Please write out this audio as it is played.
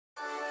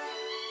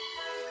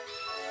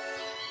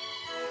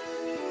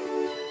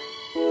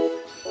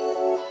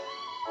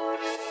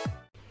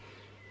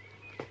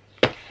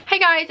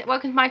guys,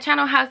 welcome to my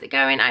channel. How's it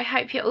going? I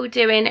hope you're all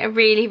doing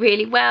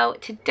really well.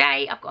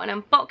 Today I've got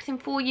an unboxing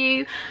for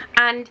you,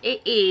 and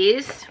it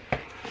is,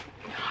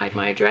 hide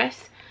my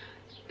address,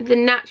 the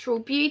Natural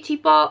Beauty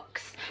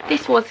box.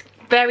 This was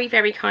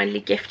very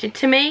kindly gifted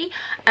to me.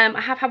 I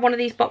have had one of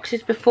these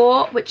boxes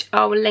before, which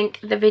I will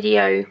link the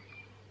video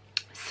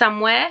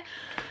somewhere.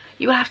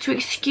 You will have to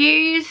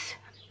excuse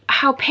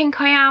how pink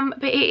I am,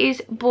 but it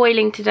is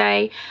boiling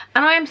today,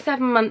 and I am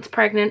 7 months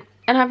pregnant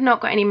and I've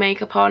not got any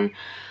makeup on.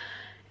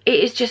 It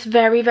is just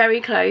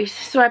very close,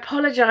 so I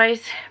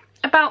apologise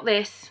about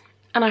this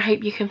and I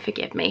hope you can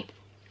forgive me.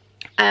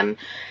 The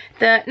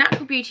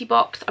Natural Beauty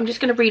box, I'm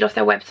just going to read off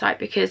their website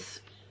because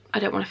I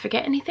don't want to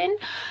forget anything.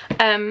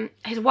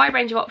 Has a wide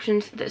range of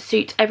options that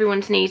suit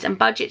everyone's needs and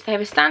budgets. They have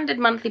a standard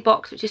monthly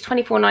box which is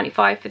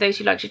 £24.95 for those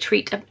who like to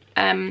treat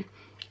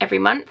every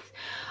month,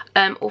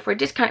 or for a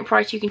discounted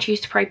price you can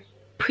choose to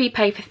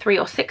prepay for 3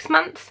 or 6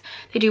 months.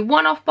 They do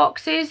one-off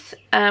boxes,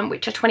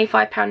 which are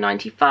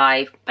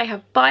 £25.95. They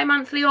have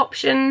bi-monthly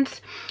options,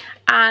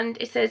 and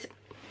it says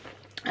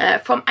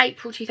from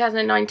April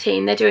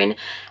 2019 they're doing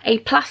a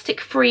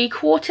plastic-free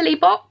quarterly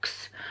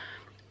box,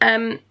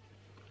 and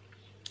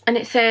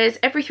it says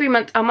every 3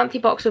 months our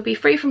monthly box will be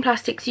free from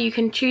plastic, so you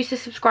can choose to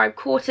subscribe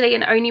quarterly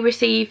and only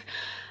receive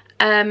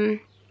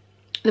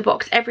the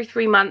box every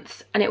 3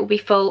 months, and it will be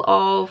full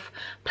of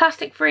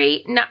plastic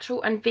free,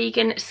 natural and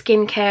vegan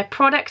skincare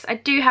products. I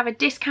do have a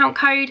discount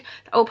code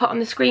that I'll put on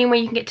the screen where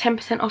you can get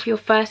 10% off your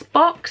first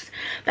box.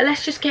 But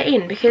let's just get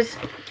in, because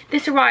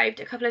this arrived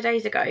a couple of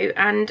days ago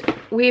and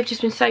we have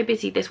just been so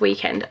busy this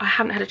weekend I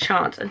haven't had a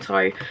chance, and so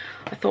I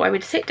thought I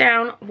would sit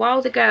down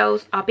while the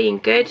girls are being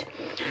good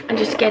and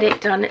just get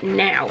it done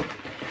now.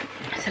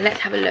 So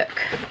let's have a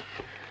look.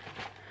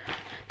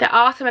 There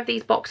are some of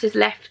these boxes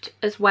left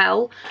as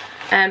well,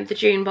 the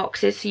June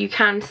boxes, so you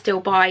can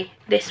still buy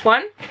this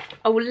one.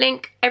 I will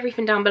link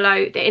everything down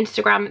below, the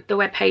Instagram, the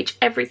webpage,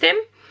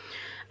 everything.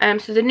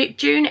 So the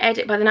June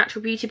edit by the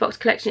Natural Beauty box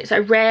collection, it's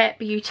a rare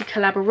beauty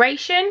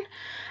collaboration,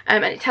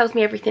 and it tells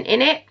me everything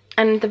in it,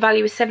 and the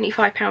value is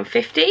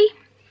 £75.50.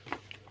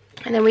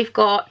 And then we've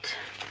got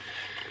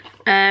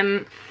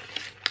a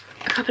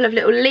couple of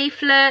little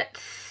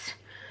leaflets.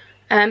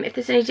 If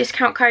there's any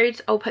discount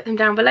codes, I'll put them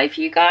down below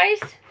for you guys.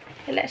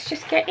 So let's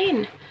just get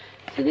in.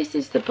 So this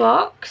is the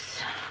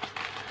box.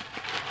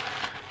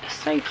 It's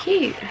so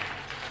cute.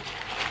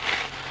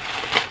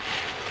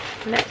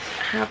 Let's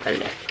have a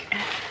look.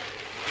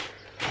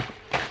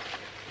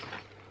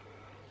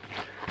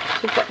 So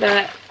we've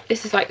got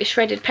this is like the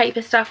shredded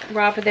paper stuff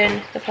rather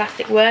than the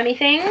plastic wormy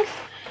things.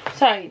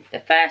 So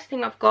the first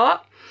thing I've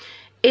got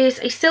is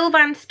a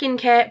Sylvan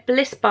Skincare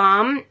Bliss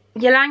Balm,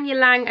 Ylang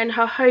Ylang and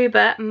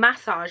Jojoba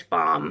Massage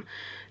Balm.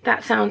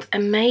 That sounds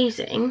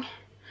amazing.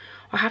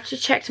 I'll have to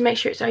check to make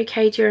sure it's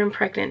okay during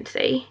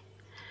pregnancy.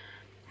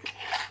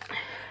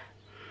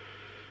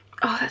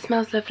 Oh, that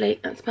smells lovely.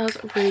 That smells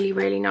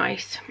really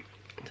nice.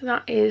 So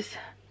that is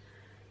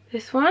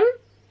this one.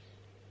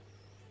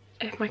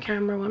 If my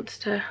camera wants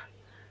to,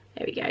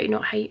 there we go,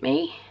 not hate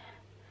me.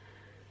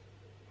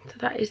 So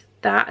that is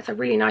that. It's a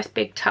really nice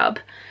big tub.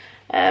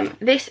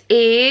 This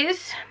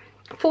is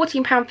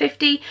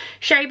 £14.50.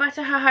 Shea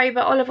butter,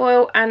 jojoba, olive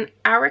oil and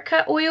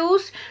areca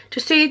oils to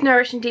soothe,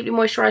 nourish and deeply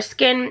moisturise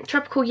skin.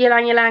 Tropical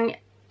Ylang Ylang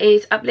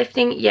is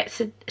uplifting yet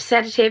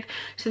sedative,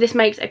 so this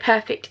makes a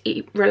perfect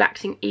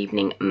relaxing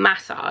evening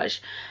massage.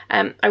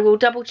 I will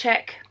double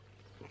check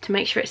to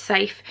make sure it's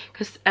safe,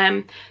 because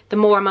the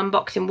more I'm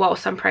unboxing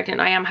whilst I'm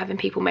pregnant, I am having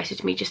people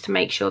message me just to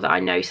make sure that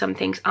I know some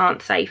things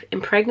aren't safe in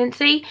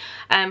pregnancy,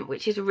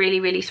 which is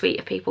really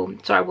sweet of people,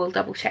 so I will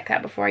double check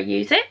that before I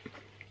use it.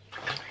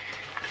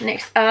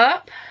 Next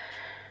up,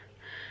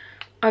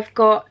 I've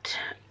got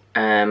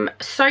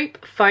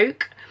Soap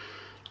Folk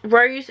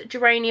Rose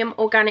Geranium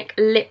Organic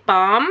Lip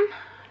Balm,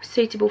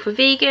 suitable for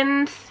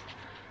vegans.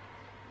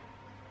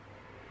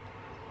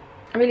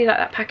 I really like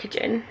that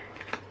packaging.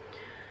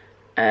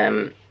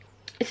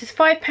 This is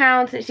 £5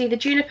 and it's either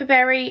juniper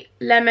berry,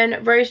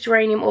 lemon, rose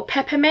geranium or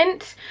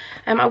peppermint.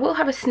 I will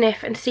have a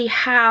sniff and see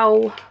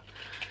how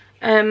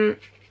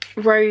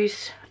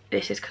rose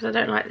this is, because I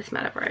don't like the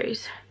smell of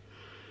rose.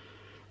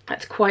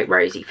 That's quite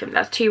rosy for me.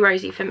 That's too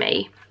rosy for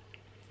me.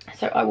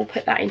 So I will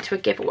put that into a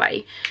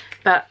giveaway.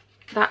 But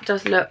that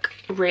does look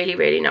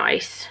really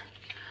nice.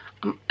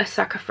 I'm a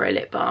sucker for a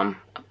lip balm.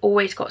 I've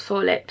always got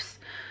sore lips.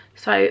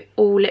 So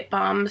all lip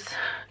balms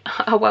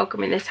are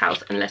welcome in this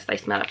house unless they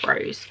smell of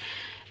rose.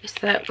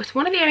 It's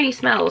one of the only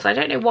smells. I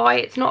don't know why.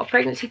 It's not a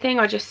pregnancy thing.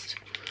 I just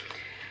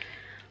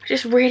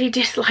really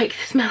dislike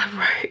the smell of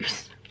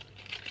rose.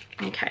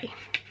 Okay.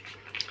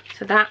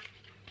 So that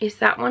is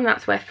that one.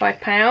 That's worth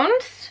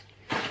 £5.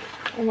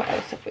 And what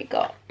else have we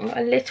got? We've got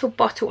a little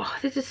bottle. Oh,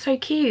 this is so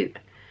cute.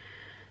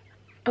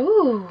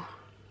 Oh,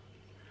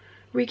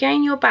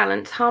 Regain Your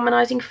Balance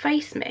Harmonising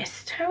Face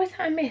Mist. How is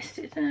that a mist?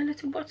 It's in a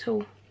little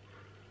bottle.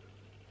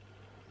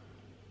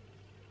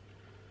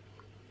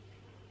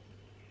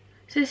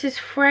 So this is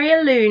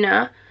Freya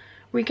Luna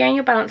Regain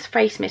Your Balance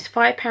Face Mist,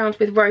 £5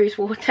 with rose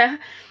water,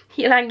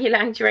 ylang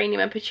ylang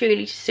geranium and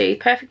patchouli to soothe.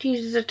 Perfect to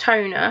use as a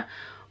toner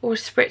or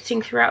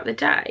spritzing throughout the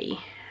day.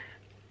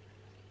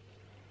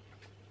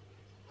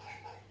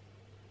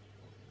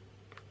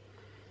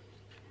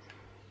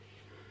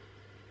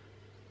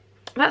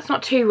 That's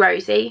not too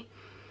rosy.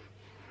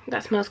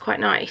 That smells quite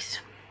nice.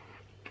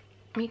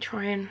 Let me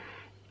try and...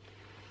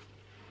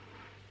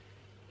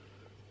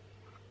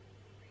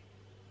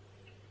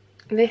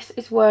 This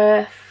is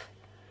worth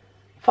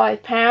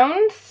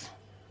 £5.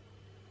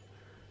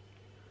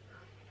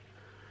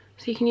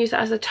 So you can use that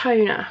as a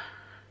toner.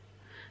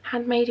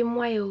 Handmade in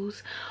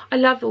Wales. I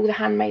love all the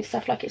handmade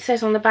stuff. Like it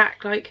says on the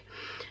back, like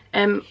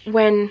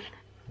when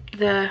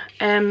the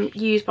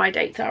use by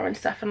dates are and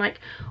stuff, and like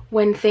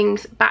when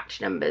things, batch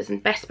numbers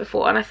and best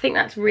before. And I think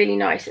that's really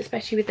nice,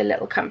 especially with the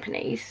little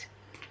companies.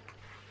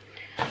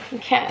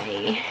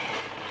 Okay.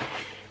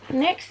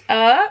 Next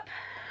up,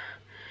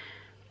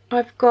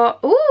 I've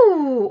got,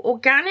 ooh,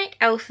 organic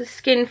Elsa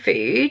skin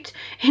food.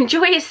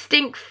 Enjoy a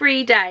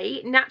stink-free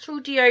day. Natural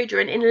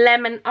deodorant in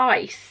lemon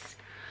ice.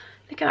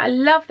 Look at that. I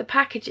love the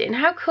packaging.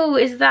 How cool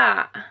is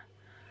that?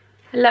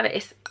 I love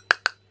it.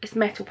 It's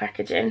metal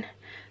packaging.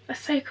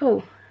 That's so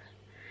cool.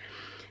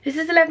 This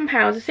is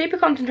 £11. A super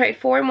concentrated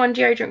 4-in-1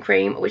 deodorant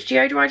cream, which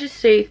deodorizes,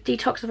 soothes,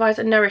 detoxifies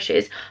and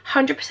nourishes.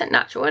 100%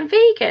 natural and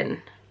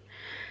vegan.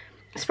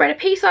 Spread a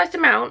pea-sized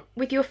amount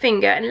with your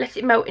finger and let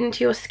it melt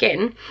into your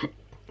skin.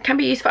 Can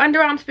be used for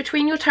underarms,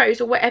 between your toes,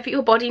 or wherever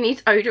your body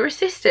needs odour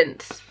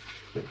assistance.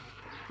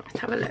 Let's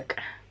have a look.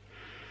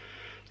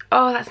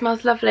 Oh, that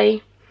smells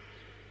lovely.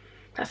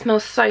 That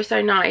smells so,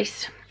 so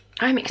nice.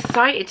 I'm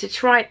excited to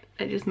try it.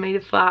 I just made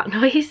a fart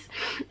noise.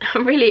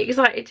 I'm really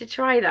excited to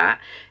try that.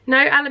 No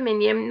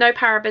aluminium, no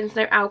parabens,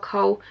 no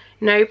alcohol,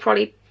 no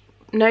propylene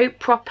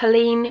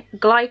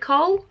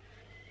glycol.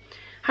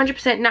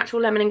 100%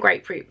 natural lemon and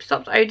grapefruit.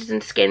 Stops odours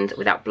and skins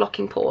without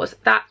blocking pores.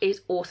 That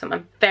is awesome.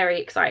 I'm very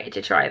excited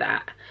to try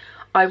that.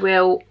 I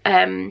will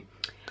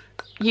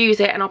use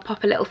it and I'll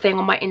pop a little thing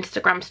on my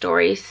Instagram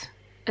stories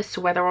as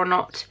to whether or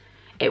not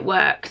it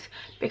works,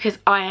 because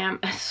I am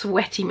a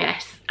sweaty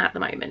mess at the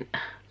moment.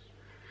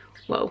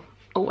 Well,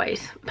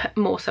 always, but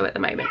more so at the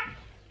moment.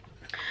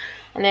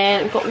 And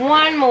then we've got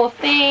one more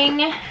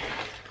thing.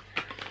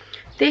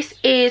 This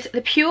is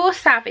the Pure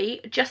Savvy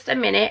Just a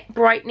Minute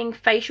Brightening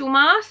Facial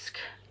Mask.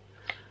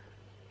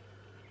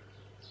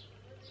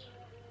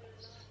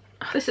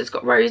 This has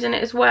got rose in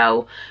it as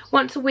well.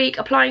 Once a week,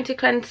 applying to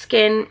cleanse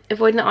skin,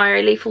 avoiding the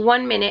eye, leave for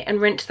 1 minute and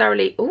rinse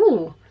thoroughly.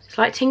 Ooh, it's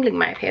like tingling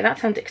mouth here. That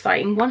sounds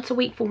exciting. Once a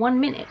week for 1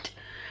 minute.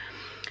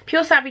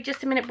 Pure Savvy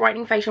Just a Minute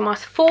Brightening Facial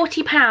Mask,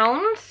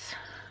 £40.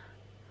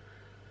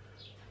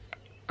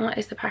 That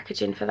is the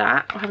packaging for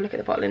that. I'll have a look at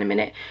the bottle in a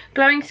minute.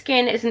 Glowing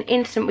skin is an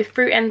instant with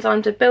fruit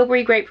enzymes of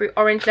bilberry, grapefruit,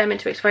 orange, lemon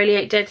to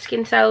exfoliate dead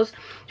skin cells,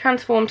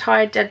 transform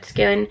tired, dead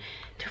skin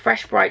to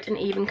fresh, bright and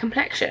even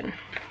complexion.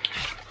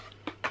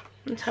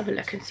 Let's have a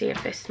look and see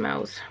if this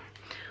smells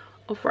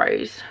of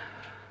rose.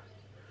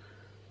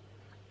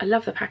 I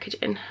love the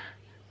packaging.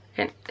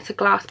 Again, it's a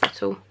glass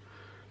bottle.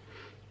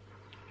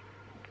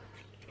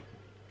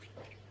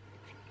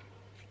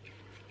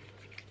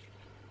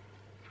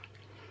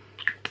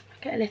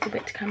 Get a little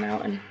bit to come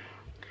out and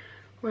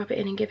rub it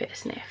in and give it a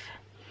sniff.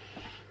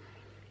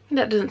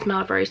 That doesn't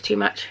smell of rose too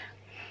much.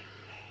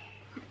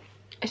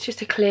 It's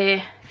just a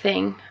clear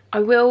thing. I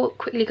will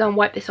quickly go and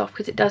wipe this off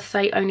because it does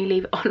say only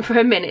leave it on for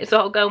a minute, so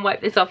I'll go and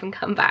wipe this off and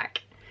come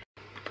back.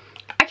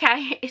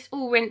 Okay, it's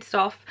all rinsed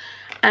off.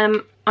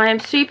 I am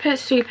super,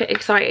 super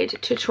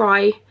excited to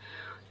try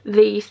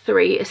these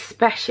three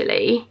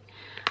especially.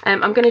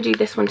 I'm going to do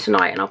this one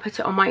tonight and I'll put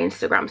it on my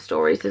Instagram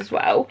stories as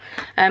well.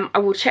 I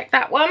will check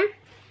that one.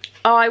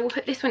 I will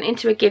put this one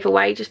into a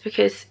giveaway just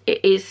because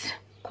it is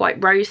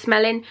quite rose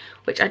smelling,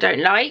 which I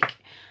don't like.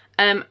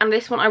 And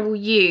this one I will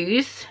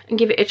use and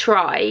give it a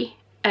try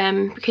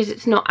because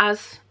it's not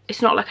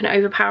like an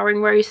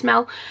overpowering rose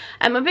smell.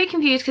 I'm a bit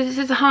confused because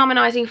this is a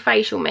harmonising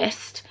facial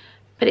mist,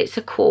 but it's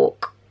a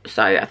cork.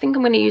 So I think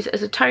I'm going to use it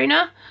as a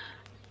toner.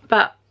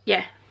 But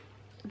yeah,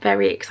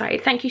 very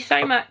excited. Thank you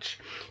so much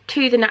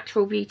to the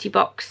Natural Beauty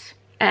Box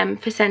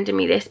for sending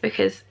me this,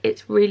 because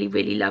it's really,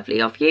 really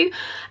lovely of you.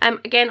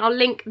 Again, I'll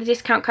link the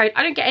discount code.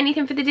 I don't get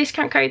anything for the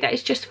discount code. That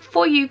is just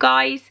for you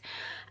guys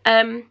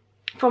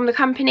from the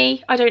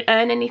company. I don't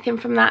earn anything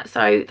from that,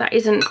 so that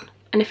isn't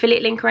an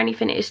affiliate link or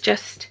anything. It is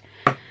just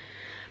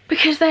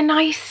because they're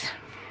nice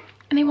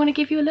and they want to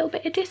give you a little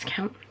bit of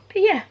discount.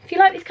 But yeah, if you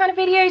like these kind of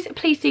videos,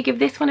 please do give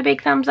this one a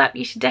big thumbs up.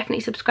 You should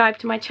definitely subscribe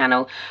to my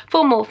channel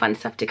for more fun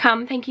stuff to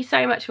come. Thank you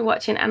so much for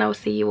watching, and I'll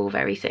see you all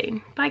very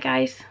soon. Bye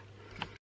guys.